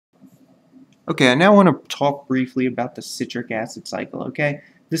Okay, I now want to talk briefly about the citric acid cycle, okay?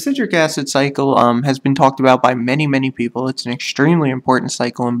 The citric acid cycle has been talked about by many people. It's an extremely important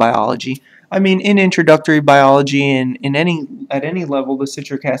cycle in biology. I mean, in introductory biology and at any level, the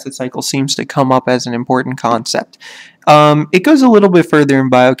citric acid cycle seems to come up as an important concept. It goes a little bit further in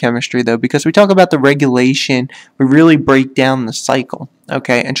biochemistry, though, because we talk about the regulation, we really break down the cycle,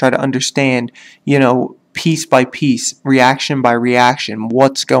 okay, and try to understand, piece by piece, reaction by reaction,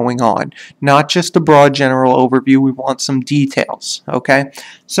 what's going on. Not just a broad general overview, we want some details, okay?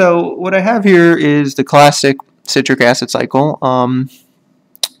 So what I have here is the classic citric acid cycle,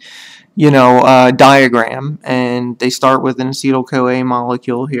 diagram, and they start with an acetyl-CoA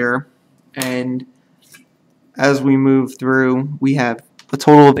molecule here, and as we move through, we have a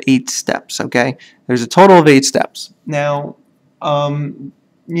total of 8 steps, okay? There's a total of 8 steps. Now,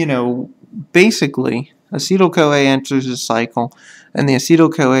 basically, acetyl-CoA enters the cycle, and the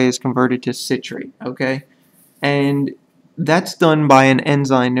acetyl-CoA is converted to citrate, okay? And that's done by an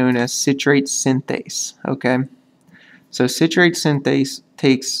enzyme known as citrate synthase, okay? So citrate synthase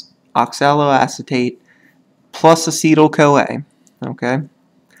takes oxaloacetate plus acetyl-CoA, okay,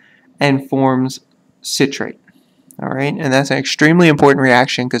 and forms citrate, all right? And that's an extremely important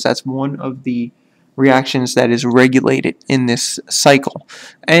reaction because that's one of the reactions that is regulated in this cycle.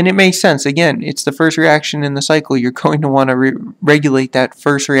 And it makes sense. Again, it's the first reaction in the cycle. You're going to want to regulate that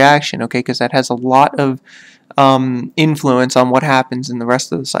first reaction, okay, because that has a lot of influence on what happens in the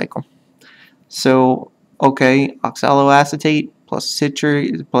rest of the cycle. So, okay, oxaloacetate plus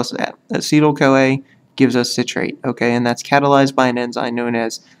citrate plus acetyl-CoA gives us citrate, okay, and that's catalyzed by an enzyme known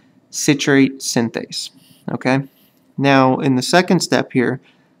as citrate synthase, okay. Now, in the second step here,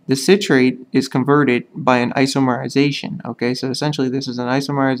 the citrate is converted by an isomerization, okay? So essentially this is an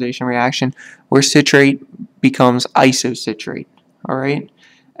isomerization reaction where citrate becomes isocitrate, all right?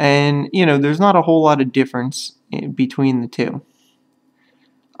 And, there's not a whole lot of difference between the two.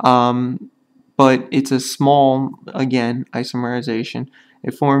 But it's a small, again, isomerization.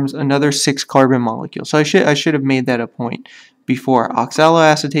 It forms another 6-carbon molecule. So I should have made that a point before.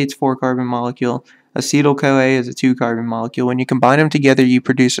 Oxaloacetate's 4-carbon molecule. Acetyl-CoA is a 2-carbon molecule. When you combine them together, you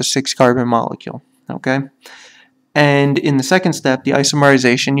produce a 6-carbon molecule, okay? And in the second step, the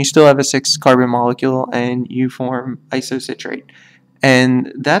isomerization, you still have a 6-carbon molecule, and you form isocitrate.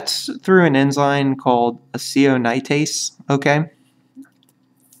 And that's through an enzyme called acetonitase, okay?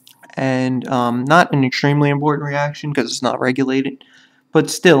 And not an extremely important reaction because it's not regulated, but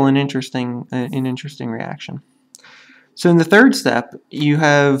still an interesting reaction. So in the third step, you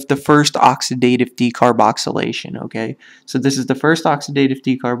have the first oxidative decarboxylation, okay? So this is the first oxidative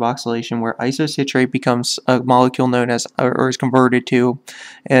decarboxylation where isocitrate becomes a molecule known as, or is converted to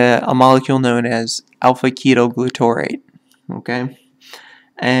a molecule known as alpha-ketoglutarate, okay?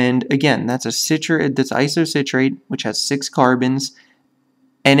 And again, that's isocitrate, which has 6 carbons.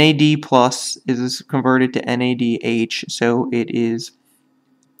 NAD plus is converted to NADH, so it is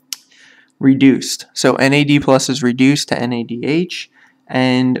reduced. So NAD plus is reduced to NADH,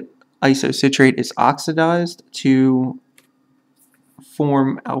 and isocitrate is oxidized to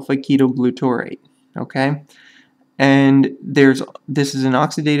form alpha-ketoglutarate, okay? And this is an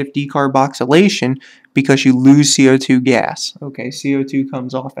oxidative decarboxylation because you lose CO2 gas, okay? CO2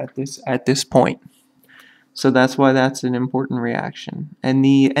 comes off at this point. So that's why that's an important reaction. And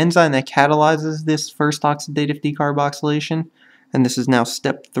the enzyme that catalyzes this first oxidative decarboxylation, and this is now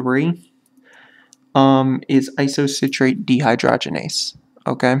step 3, is isocitrate dehydrogenase,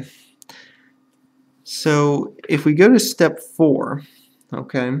 okay? So if we go to step 4,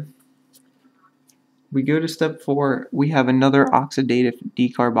 okay, we have another oxidative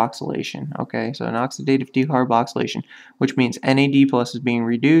decarboxylation, okay? So an oxidative decarboxylation, which means NAD plus is being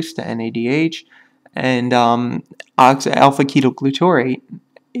reduced to NADH, and alpha-ketoglutarate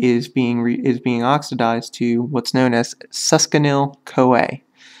is being oxidized to what's known as succinyl-CoA.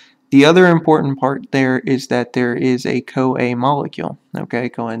 The other important part there is that there is a CoA molecule, okay,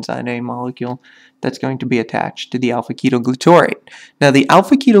 coenzyme A molecule, that's going to be attached to the alpha-ketoglutarate. Now, the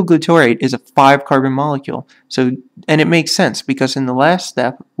alpha-ketoglutarate is a 5-carbon molecule, and it makes sense because in the last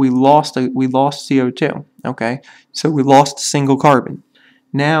step we lost CO2, okay, so we lost a single carbon.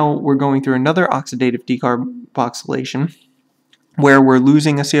 Now we're going through another oxidative decarboxylation where we're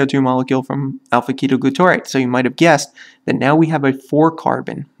losing a CO2 molecule from alpha-ketoglutarate. So you might have guessed that now we have a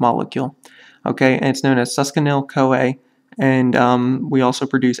 4-carbon molecule, okay, and it's known as succinyl-CoA, and we also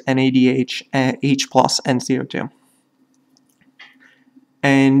produce NADH, H+, and CO2.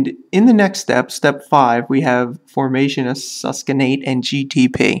 And in the next step, step 5, we have formation of succinate and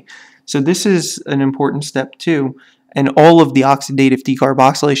GTP. So this is an important step too, And all of the oxidative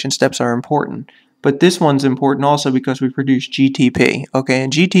decarboxylation steps are important. But this one's important also because we produce GTP, okay?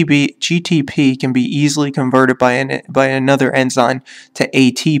 And GTP can be easily converted by another enzyme to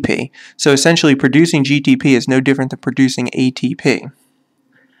ATP. So essentially, producing GTP is no different than producing ATP.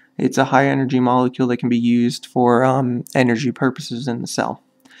 It's a high energy molecule that can be used for energy purposes in the cell.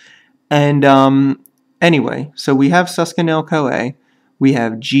 And anyway, so we have Acetyl-CoA, we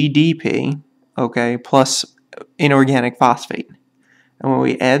have GDP, okay, plus inorganic phosphate. And when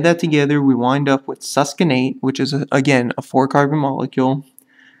we add that together, we wind up with succinate, which is, again, a 4-carbon molecule,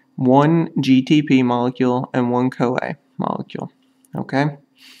 1 GTP molecule, and 1 CoA molecule, okay?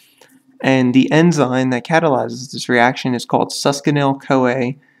 And the enzyme that catalyzes this reaction is called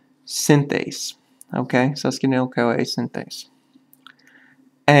succinyl-CoA synthase, okay? Succinyl-CoA synthase.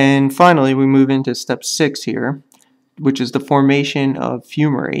 And finally, we move into step 6 here, which is the formation of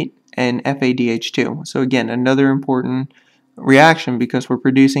fumarate and FADH2. So again, another important reaction because we're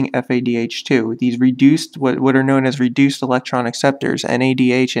producing FADH2. These reduced, what are known as reduced electron acceptors,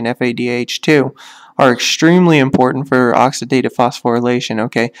 NADH and FADH2, are extremely important for oxidative phosphorylation,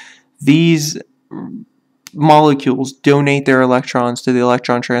 okay? These molecules donate their electrons to the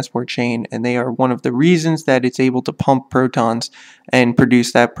electron transport chain, and they are one of the reasons that it's able to pump protons and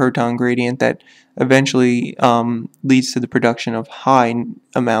produce that proton gradient that eventually leads to the production of high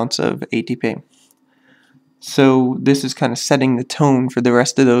amounts of ATP. So this is kind of setting the tone for the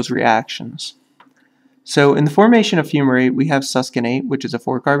rest of those reactions. So in the formation of fumarate, we have succinate, which is a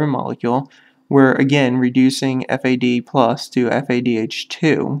 4-carbon molecule. We're again reducing FAD plus to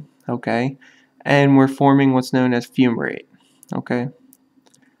FADH2, okay? And we're forming what's known as fumarate, okay?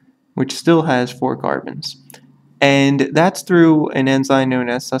 Which still has 4 carbons. And that's through an enzyme known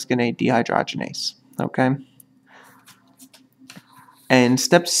as succinate dehydrogenase, okay? And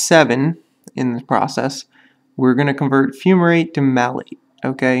step 7 in the process, we're going to convert fumarate to malate,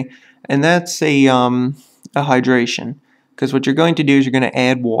 okay? And that's a hydration, because what you're going to do is you're going to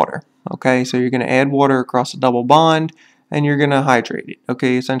add water, okay? So you're going to add water across a double bond, and you're going to hydrate it,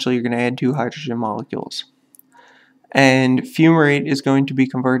 okay? Essentially, you're going to add 2 hydrogen molecules. And fumarate is going to be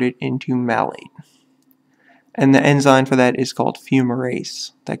converted into malate. And the enzyme for that is called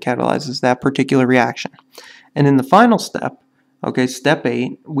fumarase that catalyzes that particular reaction. And in the final step, okay, step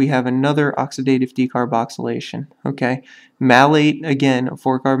 8, we have another oxidative decarboxylation, okay? Malate, again, a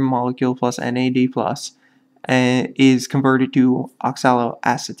 4-carbon molecule plus NAD+, is converted to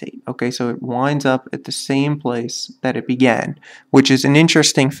oxaloacetate, okay? So it winds up at the same place that it began, which is an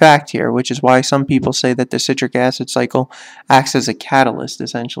interesting fact here, which is why some people say that the citric acid cycle acts as a catalyst,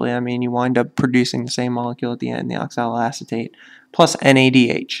 essentially. I mean, you wind up producing the same molecule at the end, the oxaloacetate, plus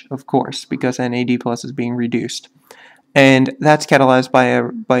NADH, of course, because NAD+ is being reduced. And that's catalyzed by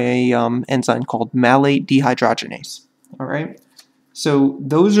a enzyme called malate dehydrogenase. All right. So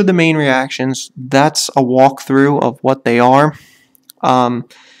those are the main reactions. That's a walkthrough of what they are.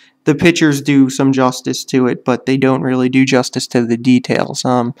 The pictures do some justice to it, but they don't really do justice to the details.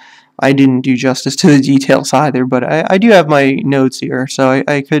 I didn't do justice to the details either, but I do have my notes here, so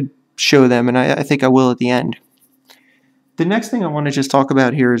I could show them, and I think I will at the end. The next thing I want to just talk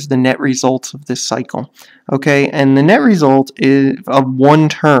about here is the net results of this cycle, okay? And the net result is of one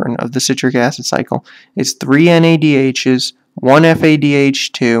turn of the citric acid cycle is 3 NADHs, 1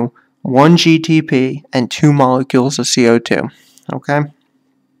 FADH2, 1 GTP, and 2 molecules of CO2, okay?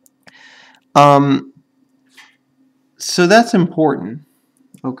 So that's important,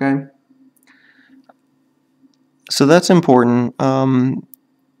 okay? So that's important.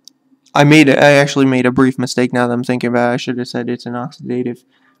 I actually made a brief mistake now that I'm thinking about it. I should have said it's an oxidative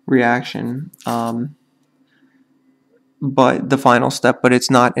reaction, but the final step, but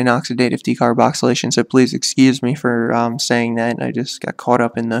it's not an oxidative decarboxylation, so please excuse me for saying that. I just got caught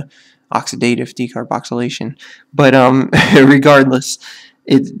up in the oxidative decarboxylation. But regardless,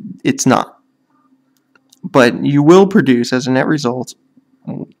 it's not. But you will produce, as a net result,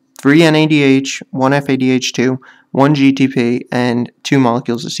 3 NADH, 1 FADH2, 1 GTP, and 2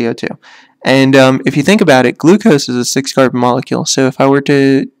 molecules of CO2. And if you think about it, glucose is a 6-carbon molecule. So if I were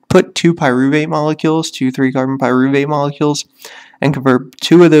to put 2 pyruvate molecules, 2 3-carbon pyruvate molecules, and convert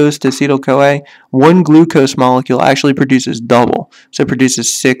 2 of those to acetyl-CoA, 1 glucose molecule actually produces double. So it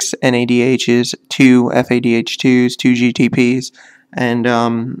produces 6 NADHs, 2 FADH2s, 2 GTPs,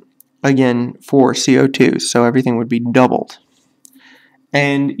 and again, 4 CO2s. So everything would be doubled.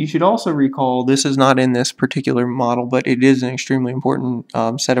 And you should also recall, this is not in this particular model, but it is an extremely important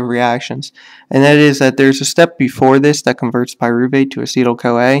set of reactions. And that is that there's a step before this that converts pyruvate to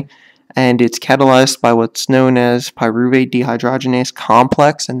acetyl-CoA. and it's catalyzed by what's known as pyruvate dehydrogenase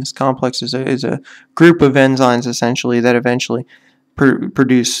complex, and this complex is a group of enzymes essentially that eventually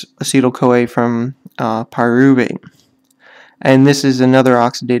produce acetyl-CoA from pyruvate. And this is another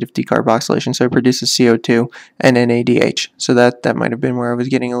oxidative decarboxylation, so it produces CO2 and NADH. So that might have been where I was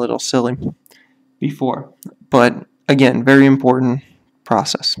getting a little silly before. But again, very important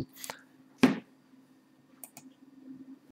process.